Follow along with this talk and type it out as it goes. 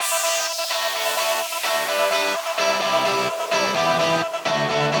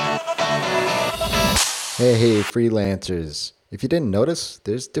Hey, freelancers. If you didn't notice,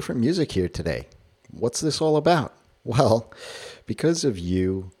 there's different music here today. What's this all about? Well, because of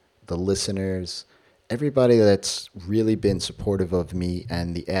you, the listeners, everybody that's really been supportive of me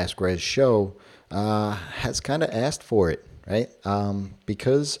and the Ask Rez show has kind of asked for it, right?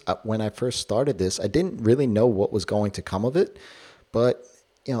 Because when I first started this, I didn't really know what was going to come of it, but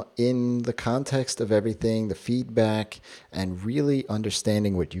in the context of everything, the feedback, and really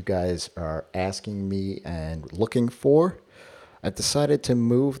understanding what you guys are asking me and looking for, I've decided to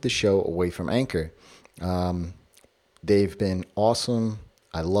move the show away from Anchor. They've been awesome.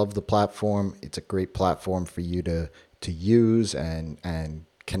 I love the platform. It's a great platform for you to use and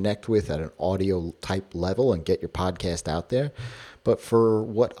connect with at an audio type level and get your podcast out there. But for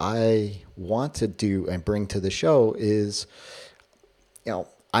what I want to do and bring to the show is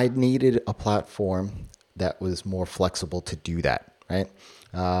I needed a platform that was more flexible to do that, right?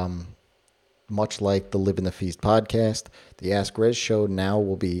 Much like the Live in the Feast podcast, the Ask Rez show now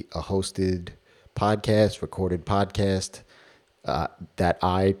will be a hosted podcast, recorded podcast that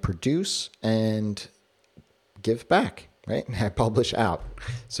I produce and give back, right? I publish out.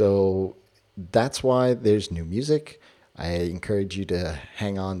 So that's why there's new music. I encourage you to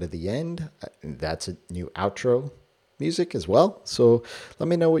hang on to the end. That's a new outro music as well. So let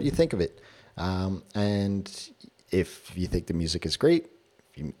me know what you think of it. And if you think the music is great,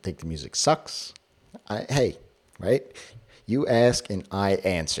 if you think the music sucks, hey, right? You ask and I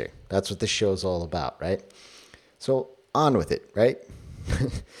answer. That's what this show's all about, right? So on with it, right?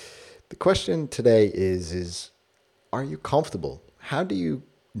 The question today is are you comfortable? How do you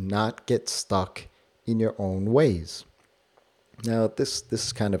not get stuck in your own ways? Now, this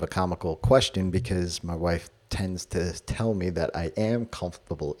is kind of a comical question because my wife tends to tell me that I am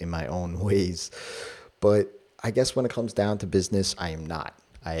comfortable in my own ways, but I guess when it comes down to business, I am not.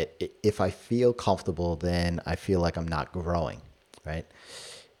 If I feel comfortable, then I feel like I'm not growing, right?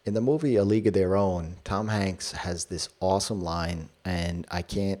 In the movie A League of Their Own, Tom Hanks has this awesome line, and I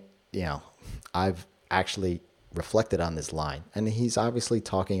can't, I've actually reflected on this line, and he's obviously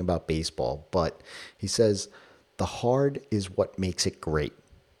talking about baseball, but he says, the hard is what makes it great,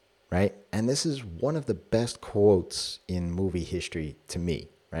 right? And this is one of the best quotes in movie history to me,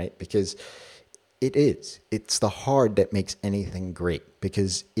 right? Because it's the hard that makes anything great.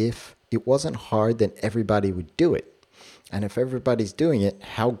 Because if it wasn't hard, then everybody would do it. And if everybody's doing it,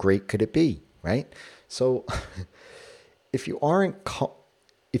 how great could it be, right? So if you aren't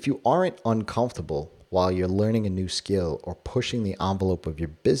uncomfortable while you're learning a new skill or pushing the envelope of your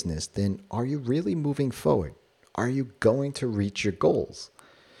business, then are you really moving forward? Are you going to reach your goals?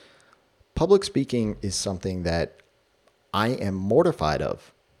 Public speaking is something that I am mortified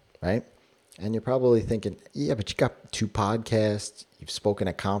of, right? And you're probably thinking, yeah, but you got 2 podcasts, you've spoken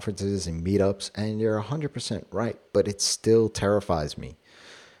at conferences and meetups, and you're 100% right, but it still terrifies me.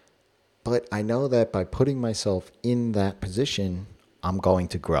 But I know that by putting myself in that position, I'm going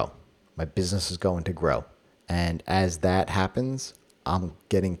to grow. My business is going to grow. And as that happens, I'm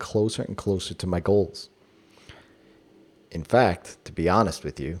getting closer and closer to my goals. In fact, to be honest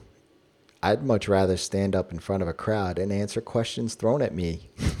with you, I'd much rather stand up in front of a crowd and answer questions thrown at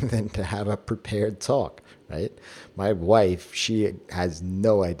me than to have a prepared talk, right? My wife, she has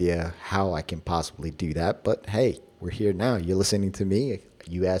no idea how I can possibly do that, but hey, we're here now. You're listening to me.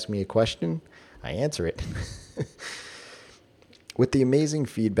 You ask me a question, I answer it. With the amazing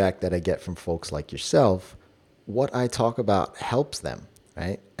feedback that I get from folks like yourself, what I talk about helps them,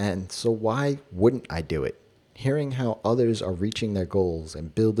 right? And so why wouldn't I do it? Hearing how others are reaching their goals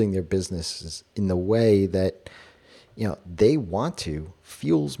and building their businesses in the way that they want to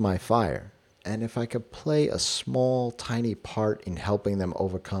fuels my fire. And if I could play a small, tiny part in helping them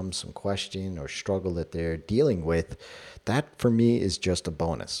overcome some question or struggle that they're dealing with, that for me is just a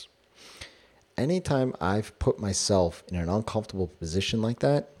bonus. Anytime I've put myself in an uncomfortable position like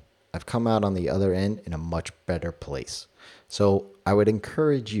that, I've come out on the other end in a much better place. So I would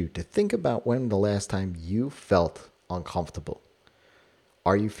encourage you to think about when the last time you felt uncomfortable.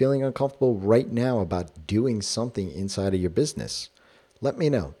 Are you feeling uncomfortable right now about doing something inside of your business? Let me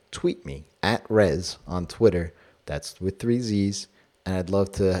know. Tweet me at Rez on Twitter. That's with 3 Z's. And I'd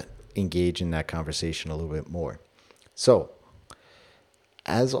love to engage in that conversation a little bit more. So,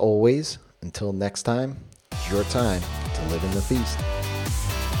 as always, until next time, it's your time to live in the feast.